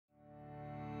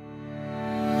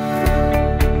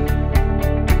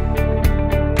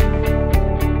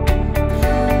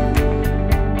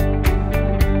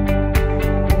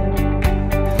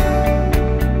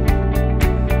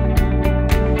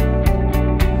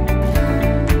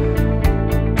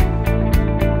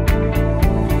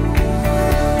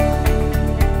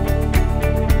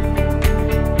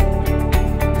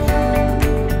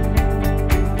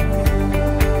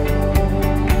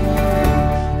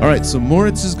right, so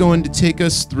Moritz is going to take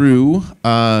us through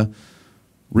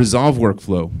Resolve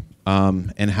workflow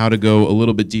and how to go a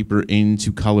little bit deeper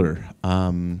into color.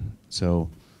 So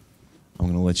I'm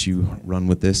going to let you run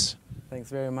with this. Thanks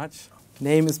very much.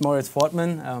 Name is Moritz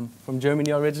Fortmann, from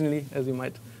Germany originally, as you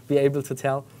might be able to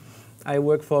tell. I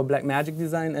work for Blackmagic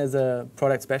Design as a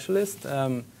product specialist,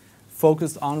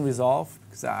 focused on Resolve,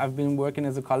 because I've been working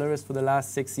as a colorist for the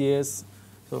last 6 years,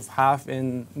 sort of half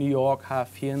in New York,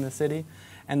 half here in the city.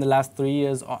 And the last 3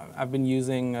 years, I've been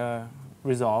using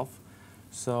Resolve.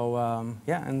 So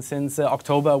yeah, and since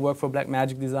October, I work for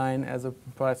Blackmagic Design as a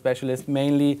product specialist,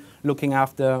 mainly looking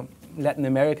after Latin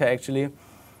America, actually.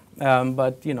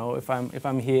 But you know, if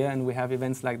I'm here and we have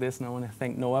events like this, and I want to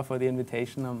thank Noah for the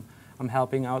invitation. I'm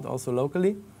helping out also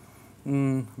locally.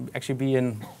 Actually, be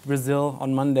in Brazil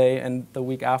on Monday and the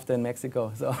week after in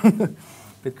Mexico. So a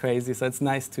bit crazy. So it's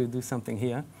nice to do something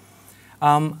here.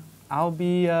 I'll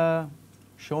be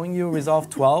showing you Resolve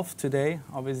 12 today.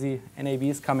 Obviously, NAB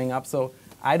is coming up, so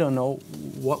I don't know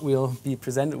what we'll be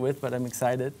presented with, but I'm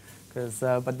excited because.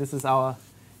 But this is our,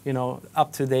 you know,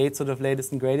 up-to-date sort of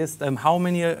latest and greatest. How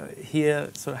many here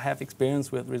sort of have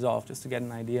experience with Resolve, just to get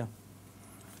an idea?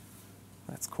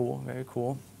 That's cool, very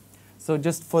cool. So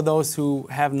just for those who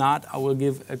have not, I will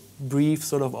give a brief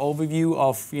sort of overview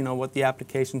of, you know, what the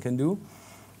application can do.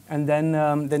 And then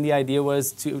the idea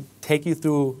was to take you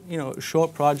through, you know, a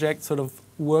short project, sort of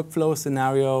workflow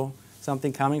scenario,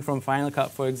 something coming from Final Cut,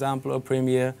 for example, or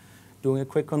Premiere, doing a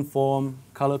quick conform,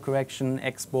 color correction,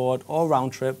 export, or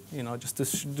round trip, you know, just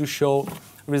to show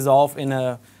Resolve in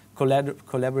a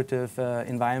collaborative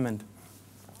environment.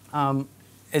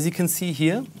 As you can see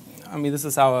here, I mean, this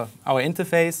is our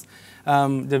interface.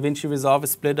 DaVinci Resolve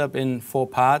is split up in 4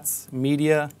 parts: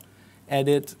 media,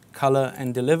 edit, color,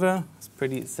 and deliver. It's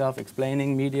pretty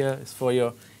self-explaining. Media is for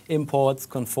your imports,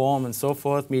 conform, and so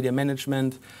forth. Media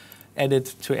management,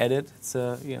 edit to edit. It's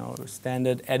a, you know,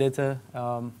 standard editor,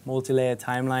 multi-layer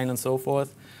timeline, and so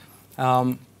forth.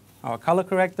 Our color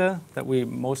corrector that we're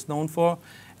most known for,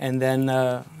 and then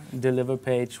deliver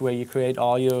page where you create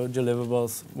all your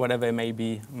deliverables, whatever it may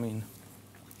be. I mean,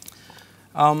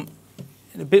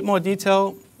 in a bit more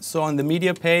detail. So on the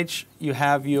media page, you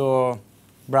have your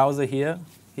browser here.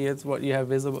 Here's what you have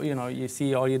visible. You know, you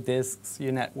see all your disks,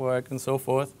 your network, and so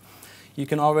forth. You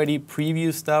can already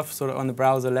preview stuff sort of on the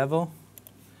browser level.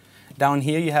 Down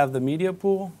here, you have the media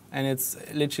pool, and it's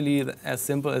literally as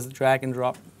simple as drag and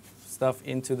drop stuff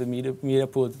into the media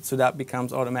pool, so that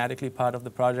becomes automatically part of the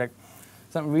project.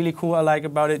 Something really cool I like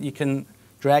about it, you can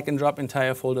drag and drop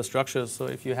entire folder structures. So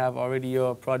if you have already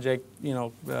your project, you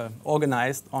know,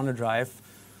 organized on a drive,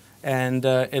 and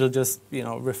it'll just, you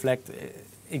know, reflect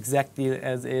exactly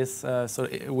as is, so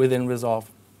within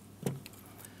Resolve.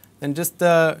 Then just,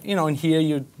 you know, in here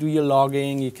you do your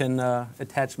logging, you can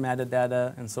attach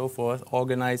metadata and so forth,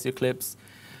 organize your clips.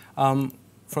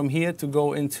 From here to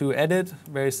go into edit,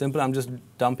 very simple. I'm just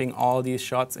dumping all these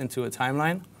shots into a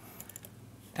timeline,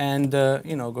 and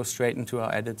you know, go straight into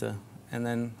our editor. And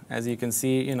then, as you can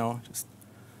see, you know, just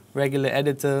regular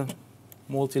editor,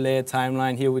 multi-layer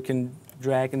timeline. Here we can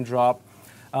drag and drop.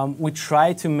 We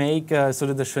try to make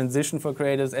sort of the transition for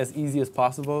creators as easy as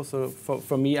possible. So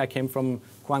for me, I came from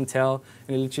Quantel,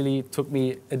 and it literally took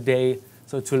me a day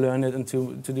to learn it and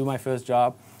to do my first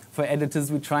job. For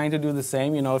editors, we're trying to do the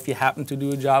same. You know, if you happen to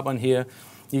do a job on here,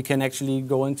 you can actually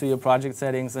go into your project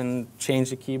settings and change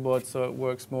the keyboard so it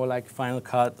works more like Final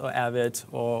Cut or Avid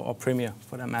or Premiere,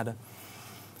 for that matter.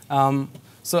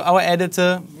 So our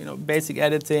editor, you know, basic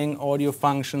editing, audio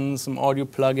functions, some audio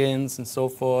plugins, and so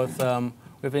forth.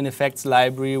 We have an effects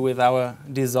library with our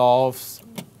dissolves,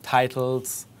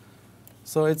 titles.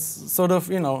 So it's sort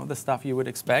of, you know, the stuff you would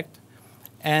expect.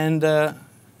 And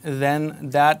then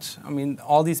that, I mean,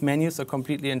 all these menus are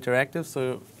completely interactive.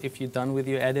 So if you're done with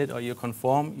your edit or your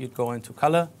conform, you'd go into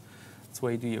color. That's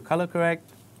where you do your color correct.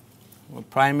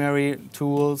 Primary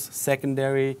tools,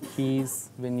 secondary keys,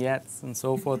 vignettes, and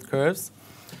so forth, curves.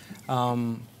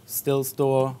 Still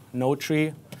store, no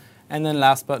tree. And then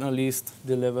last but not least,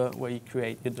 deliver, where you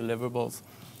create your deliverables.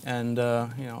 And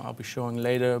you know, I'll be showing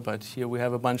later, but here we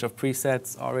have a bunch of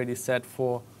presets already set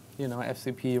for, you know,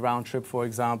 FCP round trip, for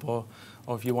example,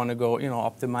 or if you want to go, you know,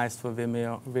 optimized for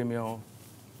Vimeo.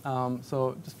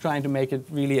 So just trying to make it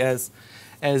really as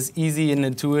easy and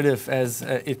intuitive as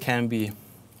it can be.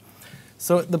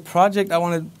 So the project I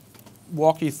want to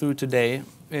walk you through today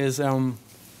is a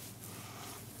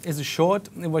short.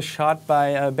 It was shot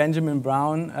by Benjamin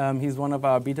Brown. He's one of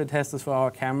our beta testers for our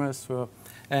cameras.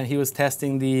 And he was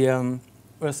testing the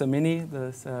Ursa Mini,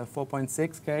 the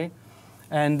 4.6K.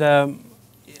 And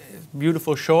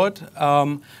beautiful short.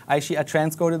 Actually, I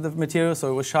transcoded the material,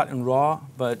 so it was shot in RAW.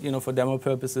 But for demo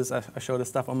purposes, I show the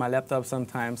stuff on my laptop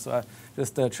sometimes. So I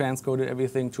just transcoded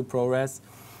everything to ProRes.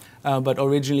 But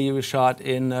originally, it was shot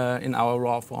in our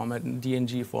RAW format, in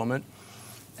DNG format.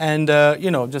 And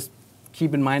just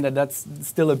keep in mind that that's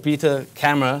still a beta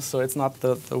camera, so it's not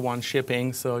the one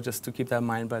shipping. So just to keep that in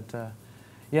mind. But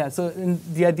yeah, so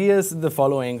the idea is the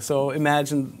following. So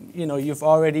imagine,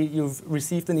 you've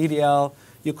received an EDL,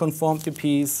 you conformed your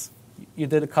piece, you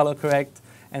did a color correct,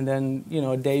 and then,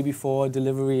 a day before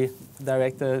delivery, the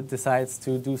director decides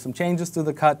to do some changes to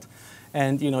the cut,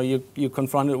 and, you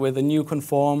confront it with a new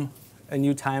conform, a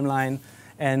new timeline,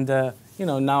 and,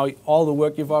 now all the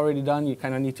work you've already done, you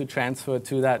kind of need to transfer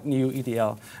to that new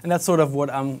EDL. And that's sort of what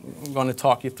I'm going to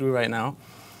talk you through right now.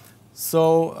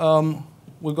 So,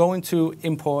 we're going to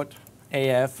import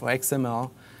AF or XML,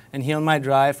 and here on my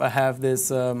drive I have this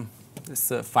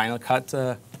Final Cut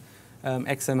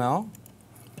XML,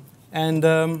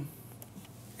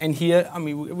 and here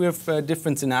we have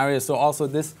different scenarios. So also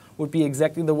this would be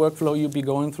exactly the workflow you'd be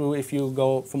going through if you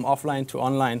go from offline to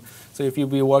online. So if you'd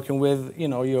be working with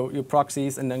your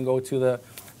proxies and then go to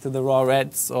the raw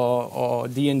reds or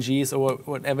DNGs or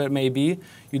whatever it may be,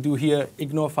 you do here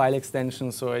ignore file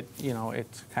extensions. So it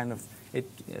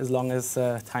as long as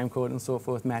timecode and so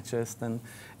forth matches, then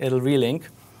it'll relink.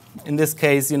 In this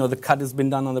case, the cut has been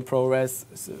done on the ProRes,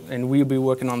 and we'll be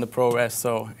working on the ProRes,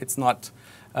 so it's not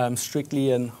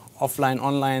strictly an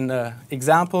offline-online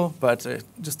example, but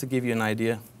just to give you an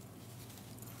idea.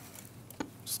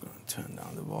 Just going to turn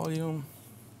down the volume.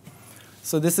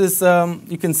 So this is,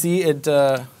 you can see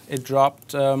it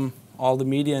dropped all the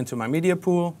media into my media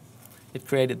pool. It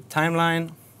created the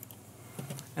timeline.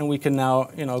 And we can now,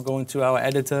 go into our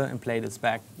editor and play this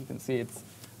back. You can see it's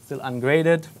still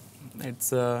ungraded.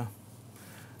 It's, yeah,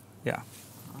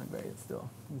 ungraded still,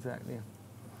 exactly.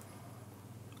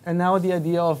 And now the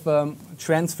idea of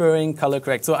transferring color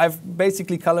correct. So I've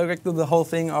basically color corrected the whole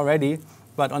thing already,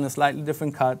 but on a slightly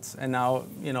different cut. And now,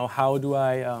 how do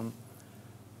I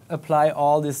apply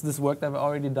all this work that I've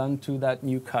already done to that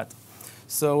new cut?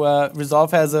 So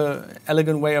Resolve has an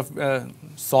elegant way of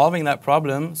solving that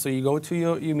problem. So you go to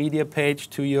your media page,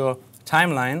 to your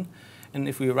timeline, and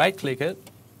if we right-click it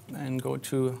and go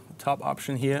to the top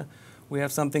option here, we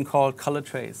have something called color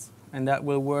trace. And that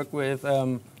will work with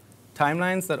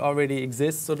timelines that already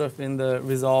exist sort of in the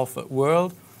Resolve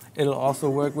world. It'll also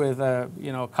work with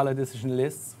color decision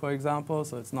lists, for example.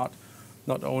 So it's not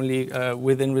only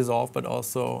within Resolve, but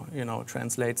also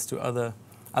translates to other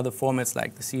formats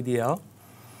like the CDL.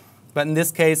 But in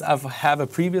this case, I have a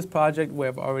previous project where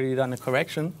I've already done a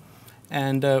correction.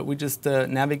 And we just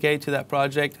navigate to that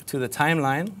project, to the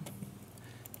timeline,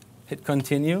 hit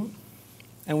continue.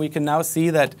 And we can now see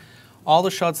that all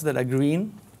the shots that are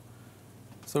green,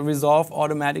 so Resolve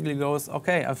automatically goes,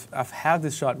 OK, I've had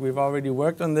this shot. We've already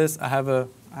worked on this. I have a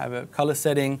color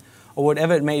setting, or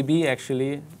whatever it may be,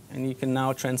 actually. And you can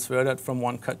now transfer that from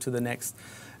one cut to the next.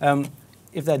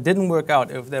 If that didn't work out,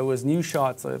 if there was new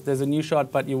shots, or if there's a new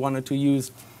shot but you wanted to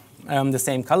use the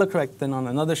same color correct then on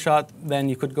another shot, then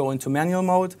you could go into manual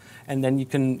mode, and then you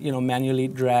can manually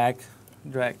drag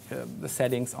the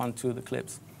settings onto the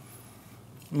clips.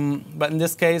 But in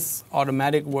this case,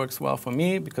 automatic works well for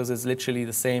me because it's literally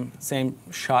the same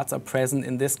shots are present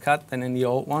in this cut than in the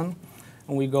old one.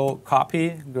 And we go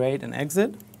copy, grade, and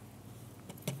exit.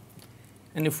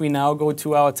 And if we now go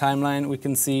to our timeline, we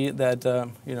can see that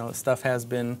stuff has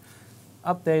been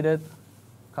updated,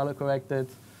 color corrected,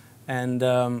 and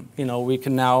we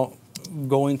can now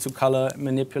go into color,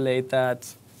 manipulate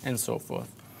that, and so forth.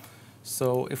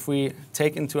 So if we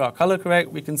take into our color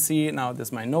correct, we can see now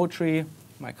there's my node tree,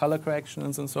 my color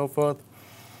corrections, and so forth.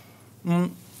 To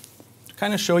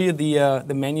kind of show you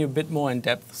the menu a bit more in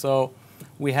depth. So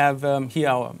we have here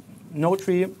our node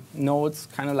tree, nodes,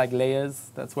 kind of like layers.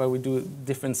 That's where we do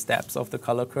different steps of the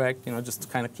color correct, just to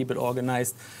kind of keep it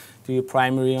organized. Do your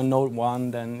primary on node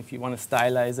 1, then if you want to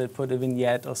stylize it, put a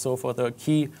vignette or so forth, or a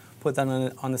key, put that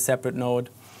on a separate node.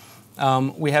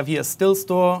 We have here a still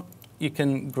store. You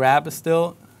can grab a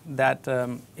still that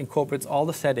incorporates all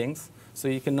the settings. So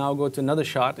you can now go to another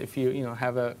shot if you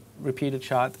have a repeated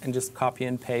shot and just copy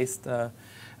and paste the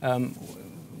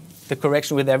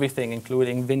correction with everything,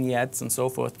 including vignettes and so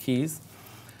forth, keys.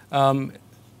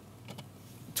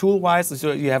 Tool-wise,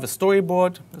 so you have a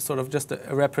storyboard, sort of just a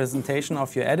representation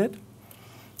of your edit.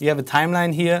 You have a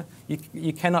timeline here.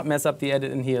 You cannot mess up the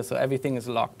edit in here, so everything is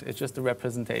locked. It's just a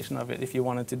representation of it. If you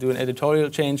wanted to do an editorial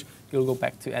change, you'll go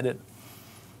back to edit.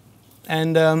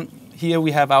 And here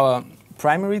we have our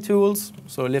primary tools,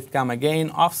 so lift, gamma, gain,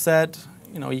 offset.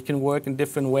 You can work in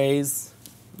different ways.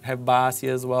 have bars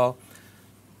here as well.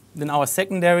 Then our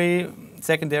secondary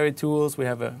tools, we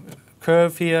have a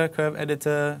curve here, curve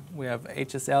editor. We have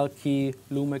HSL key,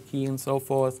 Luma key, and so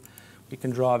forth. We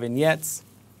can draw vignettes.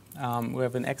 We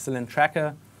have an excellent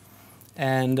tracker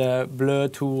and blur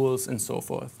tools and so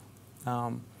forth.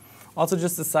 Also,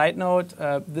 just a side note,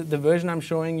 the version I'm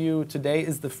showing you today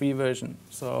is the free version.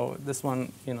 So this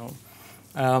one,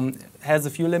 has a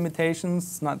few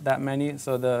limitations, not that many.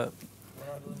 So the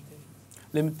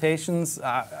limitations, in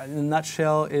a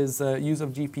nutshell, is use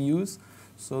of GPUs.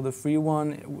 So the free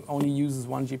one only uses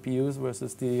one GPU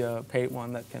versus the paid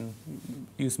one that can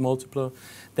use multiple.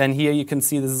 Then here you can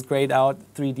see this is grayed out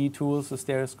 3D tools, so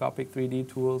stereoscopic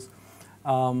 3D tools.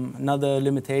 Another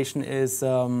limitation is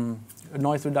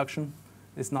noise reduction.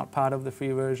 It's not part of the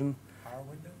free version. Power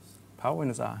windows? Power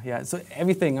windows are, yeah. So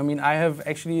everything. I mean, I have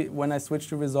actually, when I switched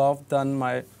to Resolve, done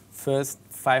my first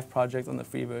 5 projects on the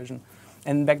free version.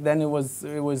 And back then it was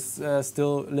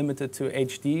still limited to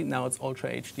HD. Now it's Ultra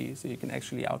HD, so you can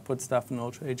actually output stuff in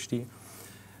Ultra HD.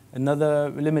 Another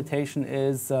limitation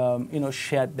is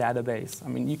shared database. I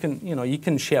mean, you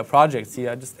can share projects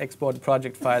here. Just export a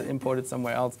project file, import it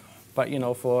somewhere else. But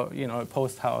for a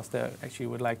post house, they actually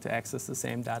would like to access the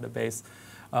same database.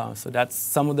 So that's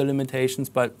some of the limitations,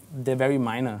 but they're very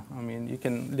minor. I mean, you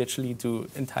can literally do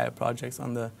entire projects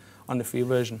on the free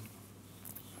version.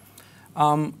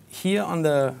 Here on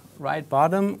the right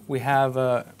bottom, we have,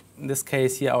 in this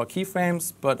case here, our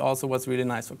keyframes, but also what's really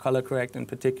nice for color correct in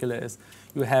particular is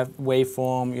you have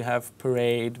waveform, you have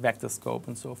parade, vector scope,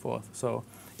 and so forth. So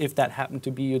if that happened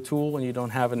to be your tool and you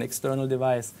don't have an external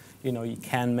device, you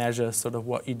can measure sort of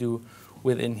what you do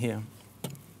within here.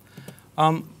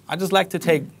 I just like to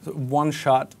take one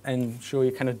shot and show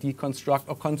you kind of deconstruct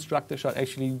or construct the shot,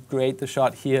 actually grade the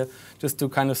shot here, just to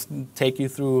kind of take you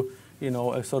through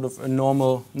a sort of a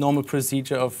normal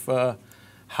procedure of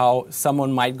how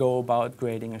someone might go about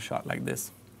grading a shot like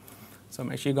this. So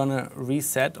I'm actually going to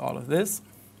reset all of this,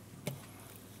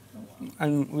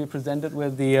 and we present it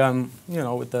with the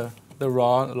with the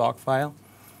raw log file.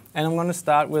 And I'm going to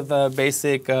start with a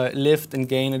basic lift and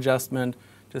gain adjustment.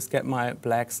 Just get my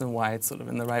blacks and whites sort of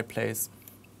in the right place.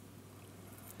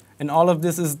 And all of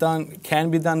this can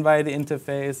be done via the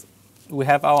interface. We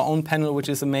have our own panel, which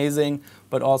is amazing,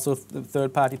 but also the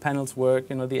third-party panels work,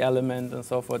 the element and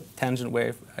so forth. Tangent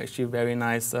wave, actually very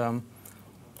nice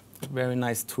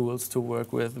tools to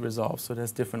work with Resolve, so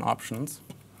there's different options.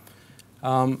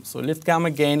 So lift,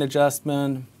 gamma, gain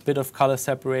adjustment, bit of color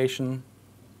separation.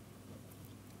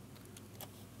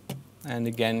 And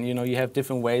again, you have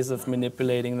different ways of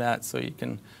manipulating that, so you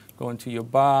can go into your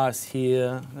bars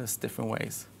here. There's different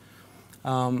ways.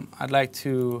 I'd like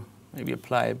to maybe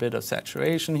apply a bit of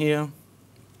saturation here.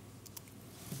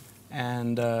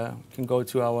 And we can go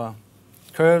to our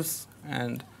curves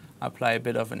and apply a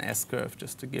bit of an S-curve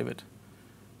just to give it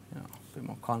a bit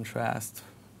more contrast,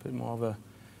 a bit more of a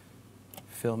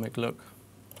filmic look.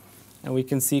 And we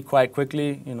can see quite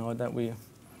quickly, that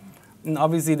and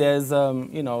obviously there's,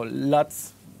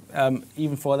 LUTs,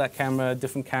 even for that camera.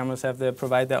 Different cameras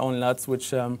provide their own LUTs,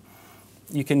 which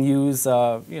you can use,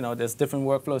 there's different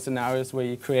workflow scenarios where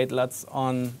you create LUTs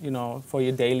on, for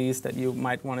your dailies that you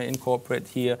might want to incorporate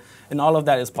here. And all of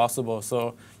that is possible.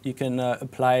 So you can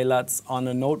apply LUTs on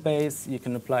a node base. You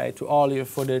can apply it to all your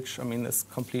footage. I mean, there's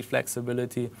complete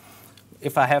flexibility.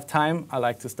 If I have time, I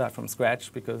like to start from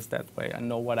scratch, because that way I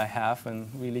know what I have and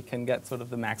really can get sort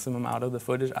of the maximum out of the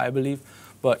footage, I believe.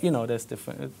 But, there's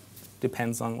different, it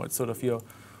depends on what sort of your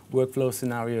workflow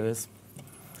scenario is.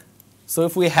 So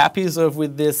if we're happy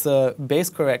with this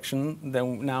base correction,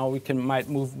 then now we might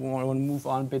move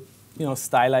on a bit,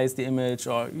 stylize the image,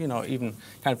 or even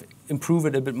kind of improve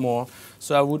it a bit more.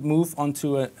 So I would move on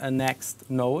to a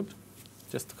next node,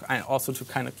 just also to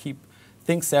kind of keep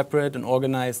things separate and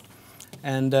organized.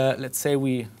 And let's say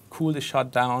we cool the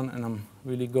shot down, and I'm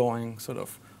really going sort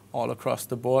of all across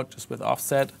the board just with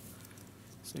offset.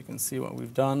 So you can see what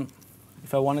we've done.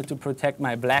 If I wanted to protect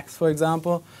my blacks, for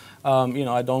example,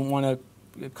 I don't want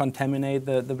to contaminate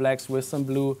the blacks with some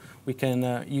blue. We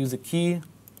can use a key,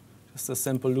 just a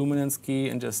simple luminance key,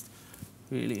 and just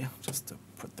to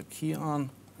put the key on,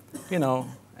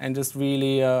 and just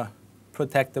really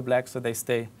protect the blacks so they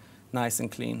stay nice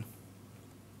and clean.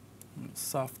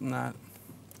 Soften that,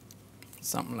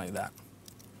 something like that.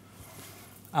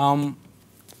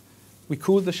 We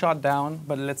cooled the shot down,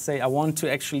 but let's say I want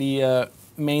to actually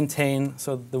maintain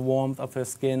the warmth of her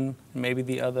skin, maybe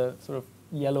the other sort of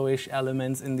yellowish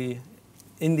elements in the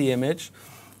image.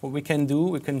 What we can do,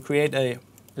 we can create a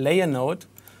layer node,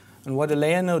 and what a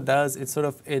layer node does,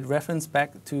 it references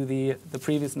back to the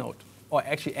previous node, or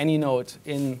actually any node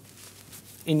in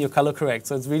in your color correct.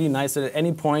 So it's really nice that at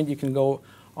any point you can go,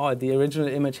 oh, the original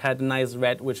image had a nice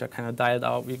red, which I kind of dialed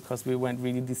out because we went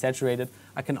really desaturated.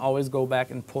 I can always go back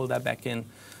and pull that back in.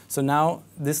 So now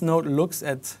this node looks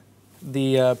at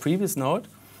the previous node,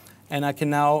 and I can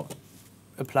now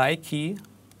apply key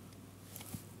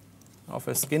of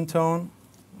a skin tone,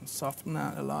 soften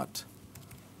that a lot.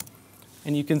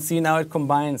 And you can see now it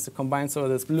combines. It combines sort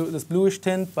of this bluish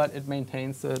tint, but it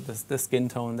maintains the skin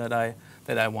tone that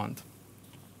I want.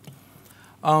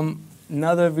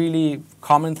 Another really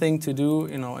common thing to do,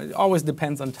 it always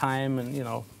depends on time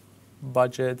and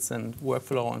budgets and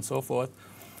workflow and so forth.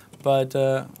 But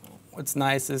what's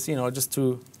nice is just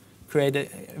to create a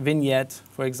vignette,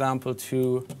 for example,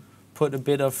 to put a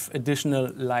bit of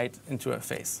additional light into a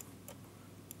face.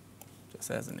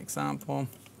 Just as an example.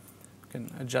 Can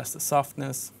adjust the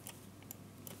softness.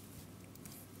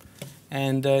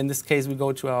 And in this case, we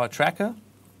go to our tracker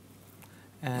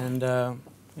and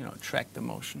track the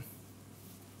motion.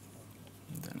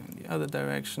 And then in the other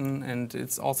direction, and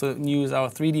it's also use our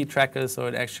 3D tracker, so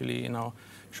it actually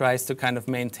tries to kind of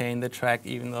maintain the track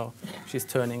even though she's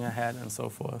turning her head and so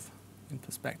forth in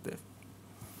perspective.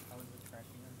 How is it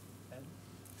tracking her head?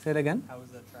 Say it again. How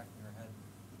is that tracking her head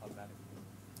automatically?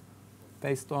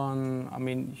 Based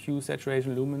on, hue,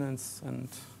 saturation, luminance, and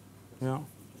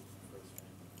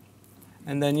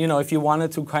And then, if you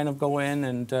wanted to kind of go in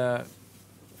and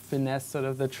finesse sort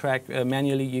of the track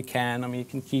manually, you can. You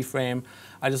can keyframe.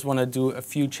 I just want to do a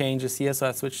few changes here, so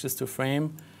I switch this to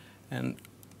frame and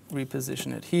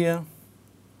reposition it here.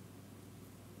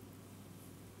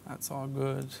 That's all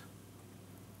good.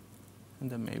 And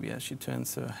then maybe as she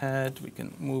turns her head, we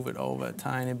can move it over a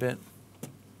tiny bit.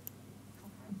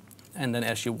 And then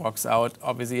as she walks out,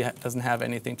 obviously it doesn't have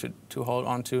anything to hold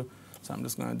on to. So I'm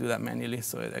just going to do that manually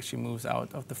so it actually moves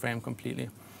out of the frame completely.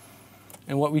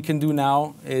 And what we can do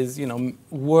now is,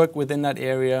 work within that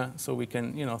area so we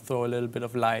can, throw a little bit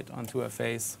of light onto her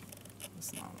face.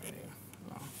 It's not really,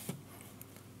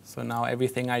 So now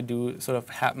everything I do sort of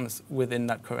happens within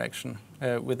that correction,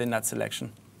 within that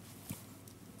selection.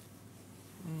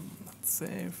 Let's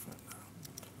save.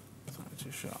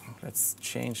 Let's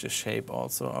change the shape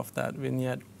also of that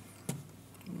vignette.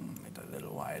 Make it a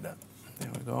little wider.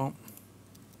 There we go.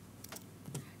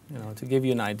 To give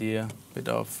you an idea, a bit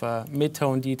of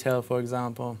mid-tone detail, for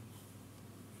example.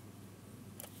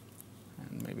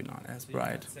 And maybe not as bright.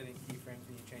 You're not setting keyframes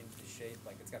when you change the shape,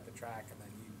 like it's got the track, and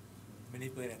then you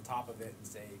manipulate on top of it and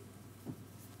say,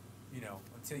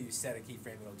 until you set a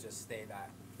keyframe, it'll just stay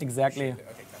that. Exactly. Shape.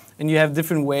 Okay, cool. And you have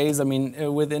different ways.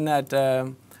 Within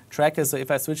that tracker, so if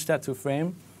I switch that to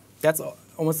frame, that's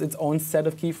almost its own set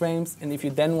of keyframes. And if you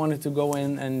then wanted to go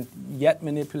in and yet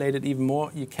manipulate it even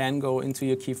more, you can go into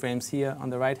your keyframes here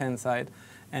on the right-hand side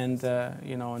and,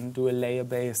 and do a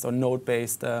layer-based or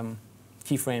node-based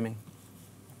keyframing.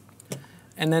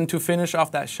 And then to finish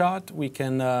off that shot, we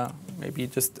can maybe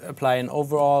just apply an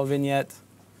overall vignette,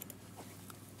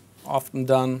 often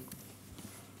done.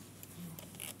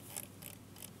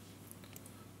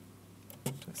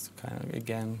 Just kind of,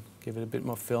 again, give it a bit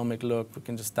more filmic look. We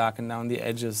can just darken down the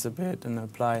edges a bit and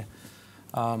apply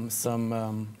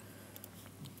some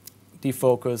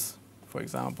defocus, for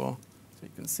example. So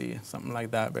you can see something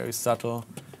like that, very subtle.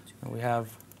 And we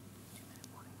have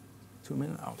 2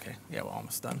 minutes. Okay, yeah, we're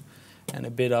almost done. And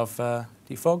a bit of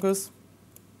defocus.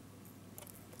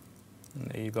 And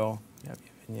there you go. You have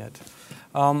your vignette.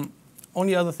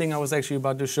 Only other thing I was actually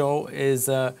about to show is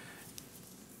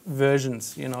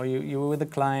versions. You're with a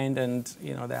client and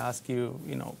they ask you,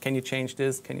 can you change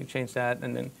this, can you change that,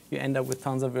 and then you end up with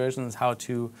tons of versions, how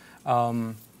to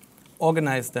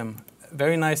organize them. A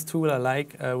very nice tool I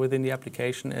like within the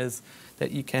application is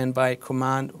that you can, by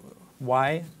Command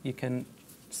Y, you can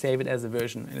save it as a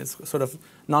version. And it's sort of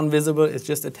non-visible, it's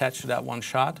just attached to that one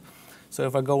shot. So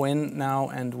if I go in now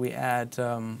and we add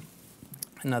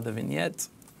another vignette,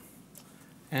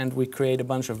 and we create a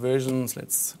bunch of versions,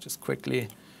 let's just quickly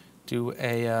do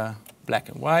a black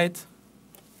and white.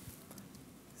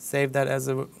 Save that as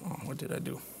a, what did I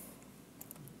do?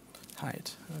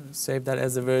 Hide. Save that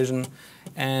as a version.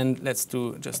 And let's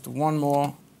do just one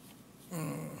more.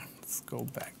 Let's go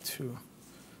back to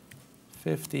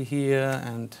 50 here,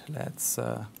 and let's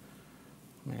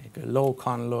make a low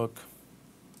con look.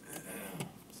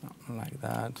 Something like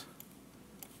that.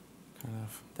 Kind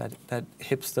of that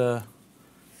hipster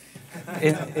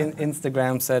in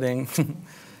Instagram setting.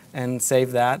 And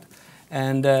save that.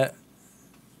 And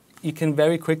you can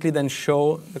very quickly then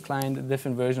show the client the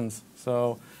different versions.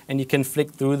 So, and you can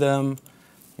flick through them,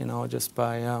 just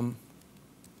by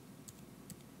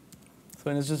So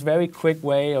and it's just very quick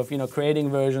way of creating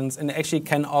versions, and actually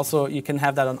can also you can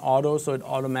have that on auto, so it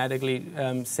automatically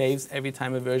saves every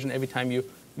time a version, every time you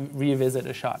revisit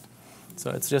a shot. So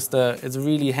it's just it's a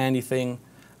really handy thing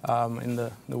in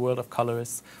the world of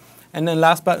colorists. And then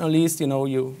last but not least,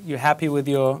 you're happy with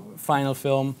your final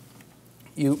film.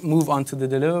 You move on to the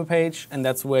deliver page, and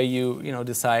that's where you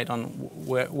decide on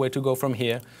where to go from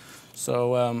here.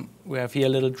 So we have here a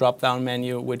little drop-down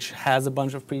menu which has a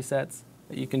bunch of presets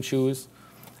that you can choose.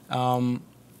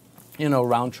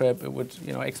 Round trip, it would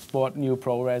export new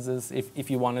ProReses if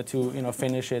you wanted to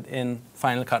finish it in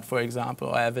Final Cut, for example,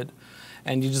 or Avid,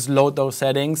 and you just load those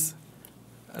settings,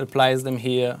 applies them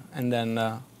here, and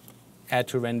then add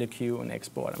to render queue and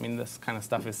export. I mean, this kind of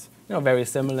stuff is very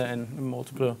similar in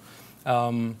multiple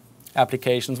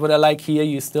applications. What I like here,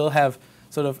 you still have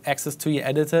sort of access to your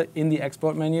editor in the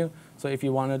export menu. So if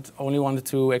you only wanted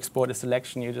to export a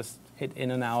selection, you just hit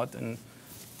in and out, and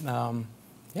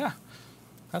yeah,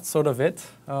 that's sort of it.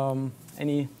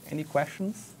 Any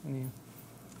questions?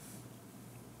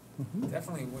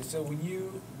 Definitely. So when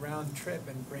you round trip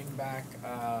and bring back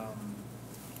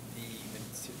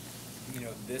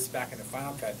this back into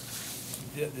Final Cut,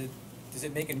 does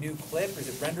it make a new clip, or does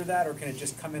it render that, or can it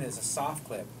just come in as a soft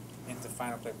clip into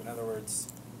Final Clip? In other words,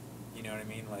 you know what I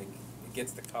mean? Like, it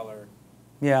gets the color.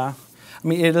 Yeah. I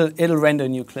mean, it'll render a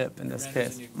new clip in this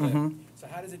case. A new clip. So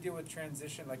how does it deal with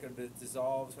transition? Like, are the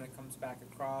dissolves when it comes back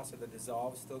across? Are the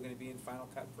dissolves still going to be in Final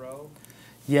Cut Pro?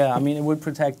 Yeah, I mean, it would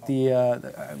protect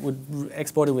would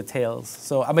export it with tails.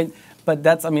 So I mean, but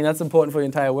that's important for the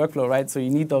entire workflow, right? So you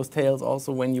need those tails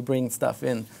also when you bring stuff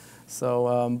in. So,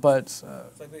 it's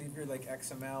like if you're like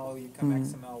XML, you come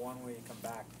XML one way, you come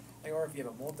back. Or if you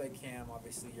have a multicam,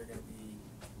 obviously you're going to be.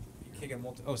 If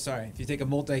you take a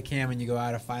multicam and you go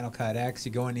out of Final Cut X,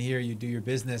 you go into here, you do your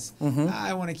business.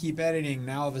 I want to keep editing.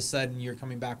 Now all of a sudden you're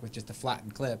coming back with just a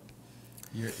flattened clip.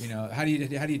 How do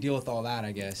you deal with all that?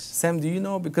 I guess. Sam, do you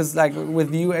know, because like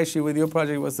with you actually with your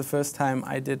project, it was the first time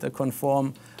I did a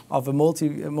conform of a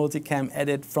multicam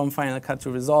edit from Final Cut to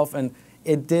Resolve, and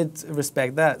it did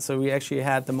respect that. So we actually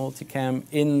had the multicam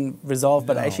in Resolve,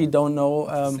 but I actually don't know.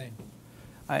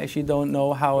 I actually don't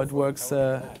know how it works.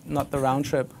 Not the round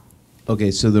trip.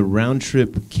 Okay, so the round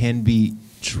trip can be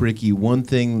tricky. One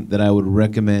thing that I would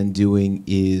recommend doing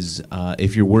is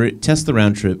if you're worried, test the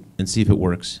round trip and see if it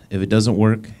works. If it doesn't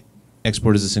work,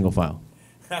 export as a single file.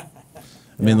 I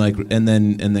mean, and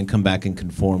then come back and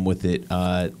conform with it.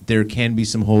 There can be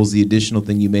some holes. The additional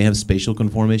thing, you may have spatial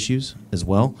conform issues as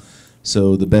well.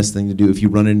 So the best thing to do if you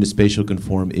run into spatial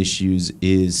conform issues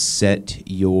is set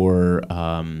your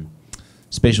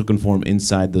spatial conform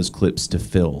inside those clips to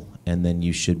fill, and then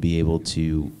you should be able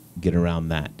to get around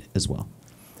that as well.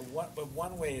 But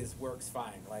one way works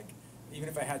fine. Like, even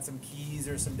if I had some keys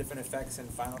or some different effects in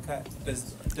Final Cut,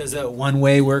 does a one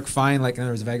way work fine? Like, in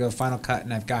other words, if I go Final Cut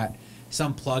and I've got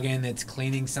some plugin that's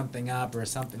cleaning something up or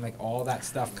something, like all that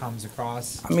stuff comes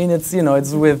across. I mean, it's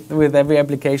it's with every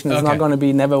application. It's not going to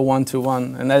be never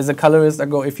one-to-one. And as a colorist, I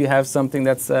go, if you have something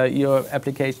that's your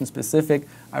application specific,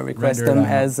 I request them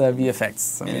as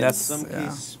VFX. I mean, that's in some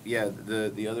case,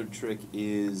 the other trick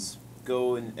is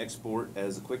go and export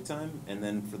as a QuickTime, and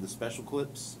then for the special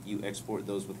clips, you export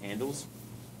those with handles,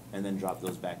 and then drop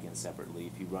those back in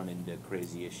separately if you run into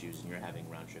crazy issues and you're having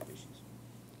round trip issues.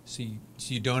 So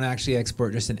you don't actually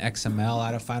export just an XML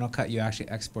out of Final Cut. You actually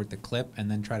export the clip and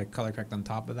then try to color correct on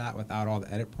top of that without all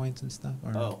the edit points and stuff?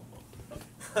 Or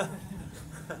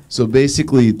So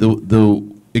basically, the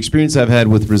experience I've had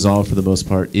with Resolve for the most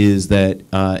part is that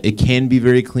it can be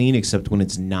very clean, except when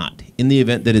it's not. In the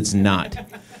event that it's not,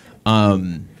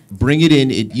 bring it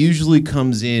in. It usually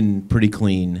comes in pretty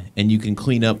clean, and you can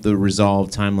clean up the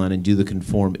Resolve timeline and do the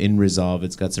conform in Resolve.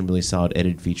 It's got some really solid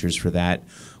edit features for that.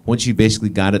 Once you basically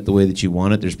got it the way that you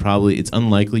want it, it's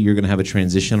unlikely you're going to have a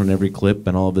transition on every clip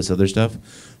and all of this other stuff.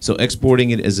 So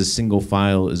exporting it as a single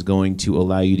file is going to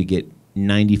allow you to get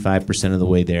 95% of the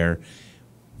way there.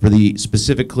 For the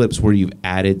specific clips where you've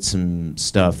added some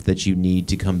stuff that you need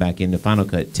to come back into Final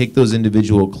Cut, take those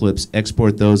individual clips,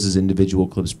 export those as individual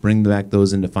clips, bring back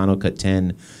those into Final Cut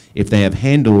 10. If they have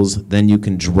handles, then you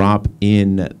can drop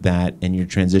in that, and your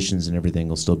transitions and everything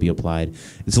will still be applied.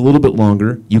 It's a little bit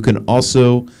longer. You can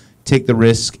also take the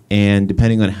risk, and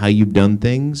depending on how you've done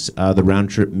things, the round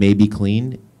trip may be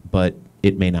clean, but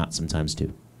it may not sometimes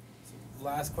too.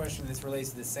 Last question, this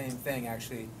relates to the same thing,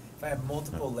 actually. If I have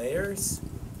multiple layers,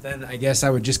 then I guess I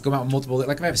would just go out multiple,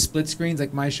 like if I have split screens,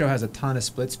 like my show has a ton of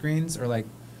split screens, or like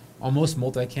almost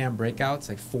multicam breakouts,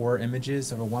 like 4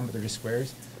 images over one, but they're just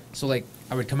squares. So like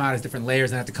I would come out as different layers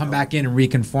and I have to come back in and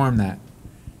reconform that.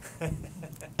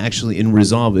 actually in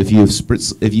Resolve, if you have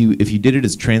if you did it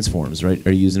as transforms, right?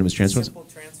 Are you using them as transforms? Simple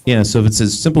transform. Yeah, so if it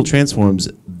says simple transforms,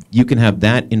 you can have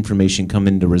that information come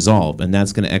into Resolve, and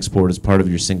that's going to export as part of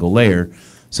your single layer.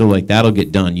 So like that'll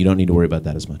get done. You don't need to worry about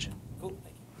that as much. Cool,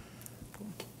 thank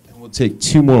you. And we'll take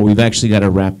two more. We've actually got to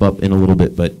wrap up in a little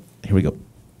bit, but here we go.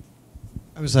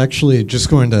 I was actually just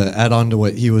going to add on to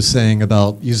what he was saying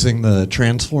about using the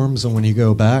transforms, and when you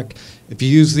go back, if you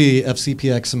use the FCP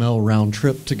XML round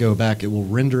trip to go back, it will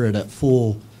render it at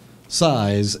full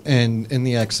size, and in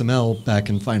the XML back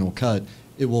in Final Cut,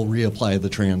 it will reapply the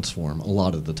transform a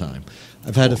lot of the time.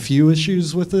 I've had a few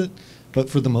issues with it, but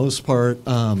for the most part,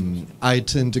 I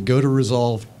tend to go to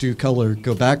Resolve, do color,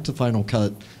 go back to Final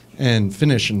Cut, and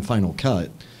finish in Final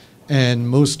Cut. And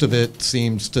most of it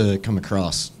seems to come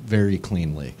across very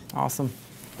cleanly, Awesome.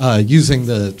 using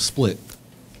the split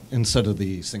instead of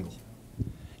the single.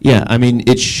 Yeah, I mean,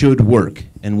 it should work,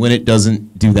 and when it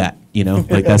doesn't, do that, you know?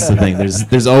 Like, that's the thing.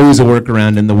 There's always a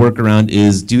workaround, and the workaround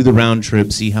is do the round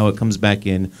trip, see how it comes back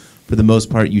in. For the most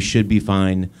part, you should be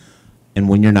fine, and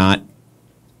when you're not,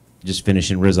 just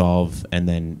finish in Resolve, and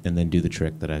then do the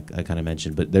trick that I kind of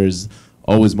mentioned. But there's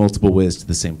always multiple ways to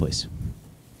the same place.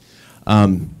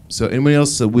 So anybody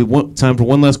else? We want time for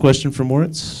one last question from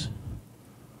Moritz.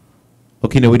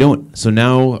 Okay, no, we don't. So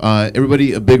now,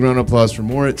 everybody, a big round of applause for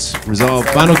Moritz. Resolve,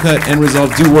 Final Cut, and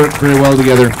Resolve do work very well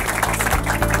together.